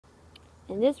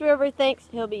And this river thinks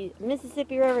he'll be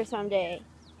Mississippi River someday.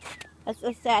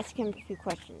 Let's ask him a few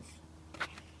questions.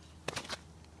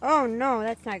 Oh no,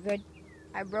 that's not good.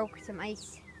 I broke some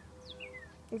ice.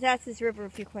 Let's ask this river a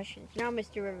few questions. Now,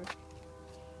 Mr. River,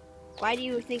 why do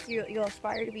you think you'll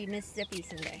aspire to be Mississippi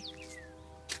someday?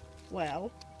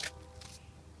 Well,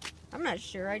 I'm not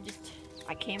sure.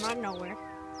 I came out of nowhere.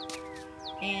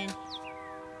 And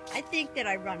I think that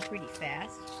I run pretty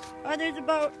fast. Oh, there's a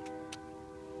boat.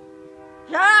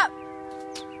 Shut up!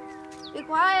 Be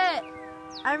quiet!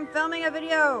 I'm filming a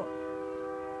video.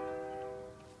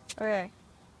 Okay.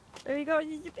 There he goes.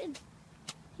 He's zipping.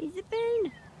 He's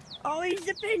zipping. Oh, he's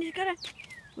zipping. He's gonna...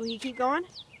 Will he keep going?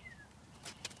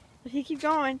 Will he keep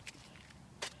going?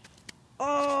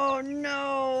 Oh,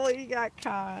 no. He got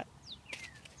caught.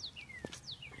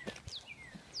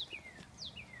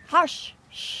 Hush.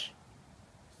 Shh.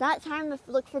 It's not time to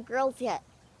look for girls yet.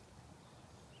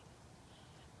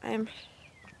 I'm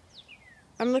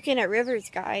looking at rivers,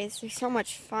 guys. They're so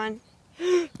much fun.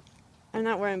 I'm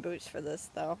not wearing boots for this,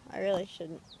 though. I really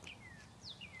shouldn't.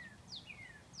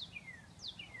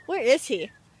 Where is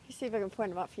he? Let's see if I can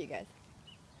point him out for you guys.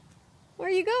 Where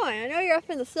are you going? I know you're up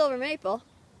in the Silver Maple.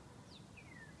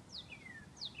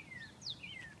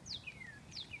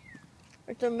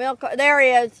 Where's the milk? There he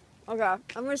is. Okay. I'm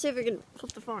going to see if I can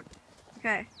flip the phone.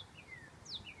 Okay.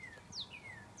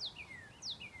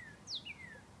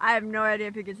 I have no idea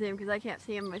if you can see him because I can't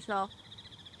see him myself.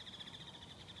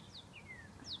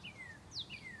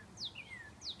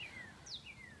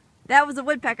 That was a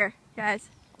woodpecker, guys.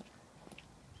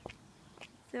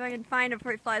 See if I can find him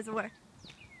before he flies away.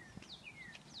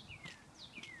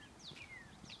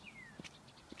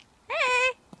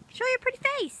 Hey! Show your pretty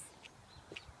face!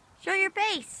 Show your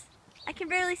face! I can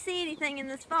barely see anything in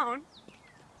this phone.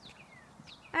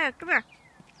 Hey, come here.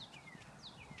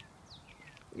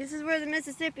 This is where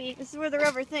the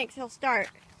river thinks he'll start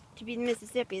to be the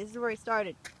Mississippi. This is where he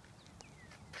started.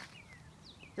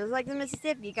 Just like the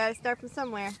Mississippi, you gotta start from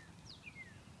somewhere.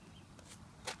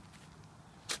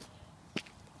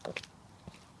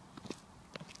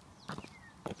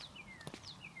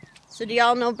 So do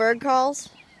y'all know bird calls?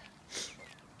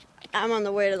 I'm on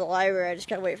the way to the library. I just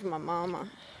gotta wait for my mama.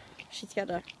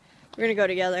 We're gonna go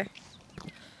together.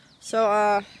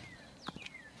 So,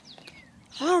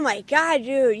 oh my god,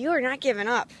 dude, you are not giving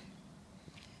up.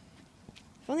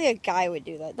 If only a guy would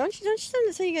do that. Don't you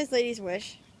say you guys ladies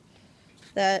wish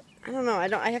that, I don't know,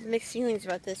 I have mixed feelings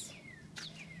about this.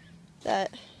 Yeah,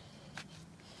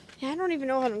 I don't even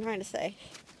know what I'm trying to say.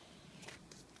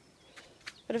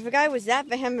 But if a guy was that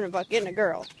vehement about getting a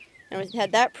girl and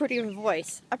had that pretty of a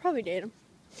voice, I'd probably date him.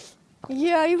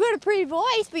 Yeah, you got a pretty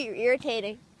voice, but you're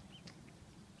irritating.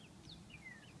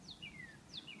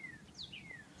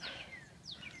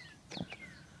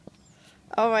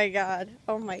 Oh my god.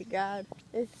 Oh my god.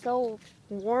 It's so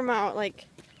warm out. Like,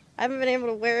 I haven't been able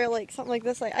to wear like something like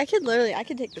this. Like, I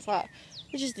could take this off.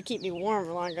 It's just to keep me warm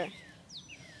longer.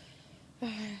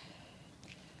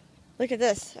 Look at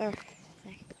this. Oh.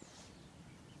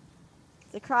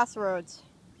 The crossroads.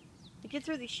 You get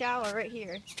through the shallow right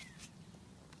here.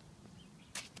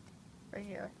 Right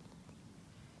here.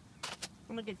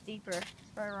 I'm gonna get deeper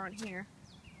right around here.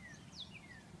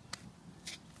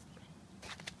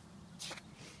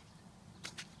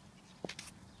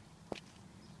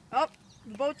 Oh,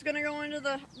 the boat's gonna go into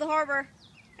the harbor,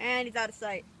 and he's out of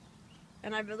sight.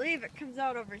 And I believe it comes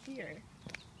out over here.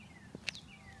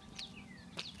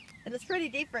 And it's pretty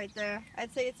deep right there.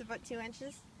 I'd say it's about 2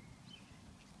 inches.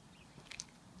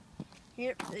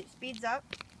 Here, it speeds up.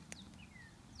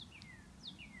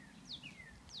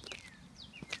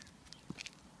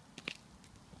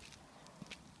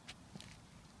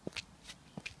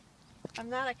 I'm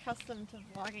not accustomed to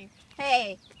vlogging.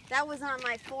 Hey, that was on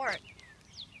my fort.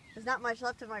 There's not much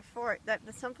left of my fort.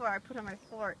 The sunflower I put on my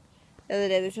fort the other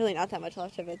day. There's really not that much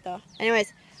left of it, though.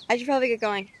 Anyways, I should probably get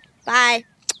going. Bye.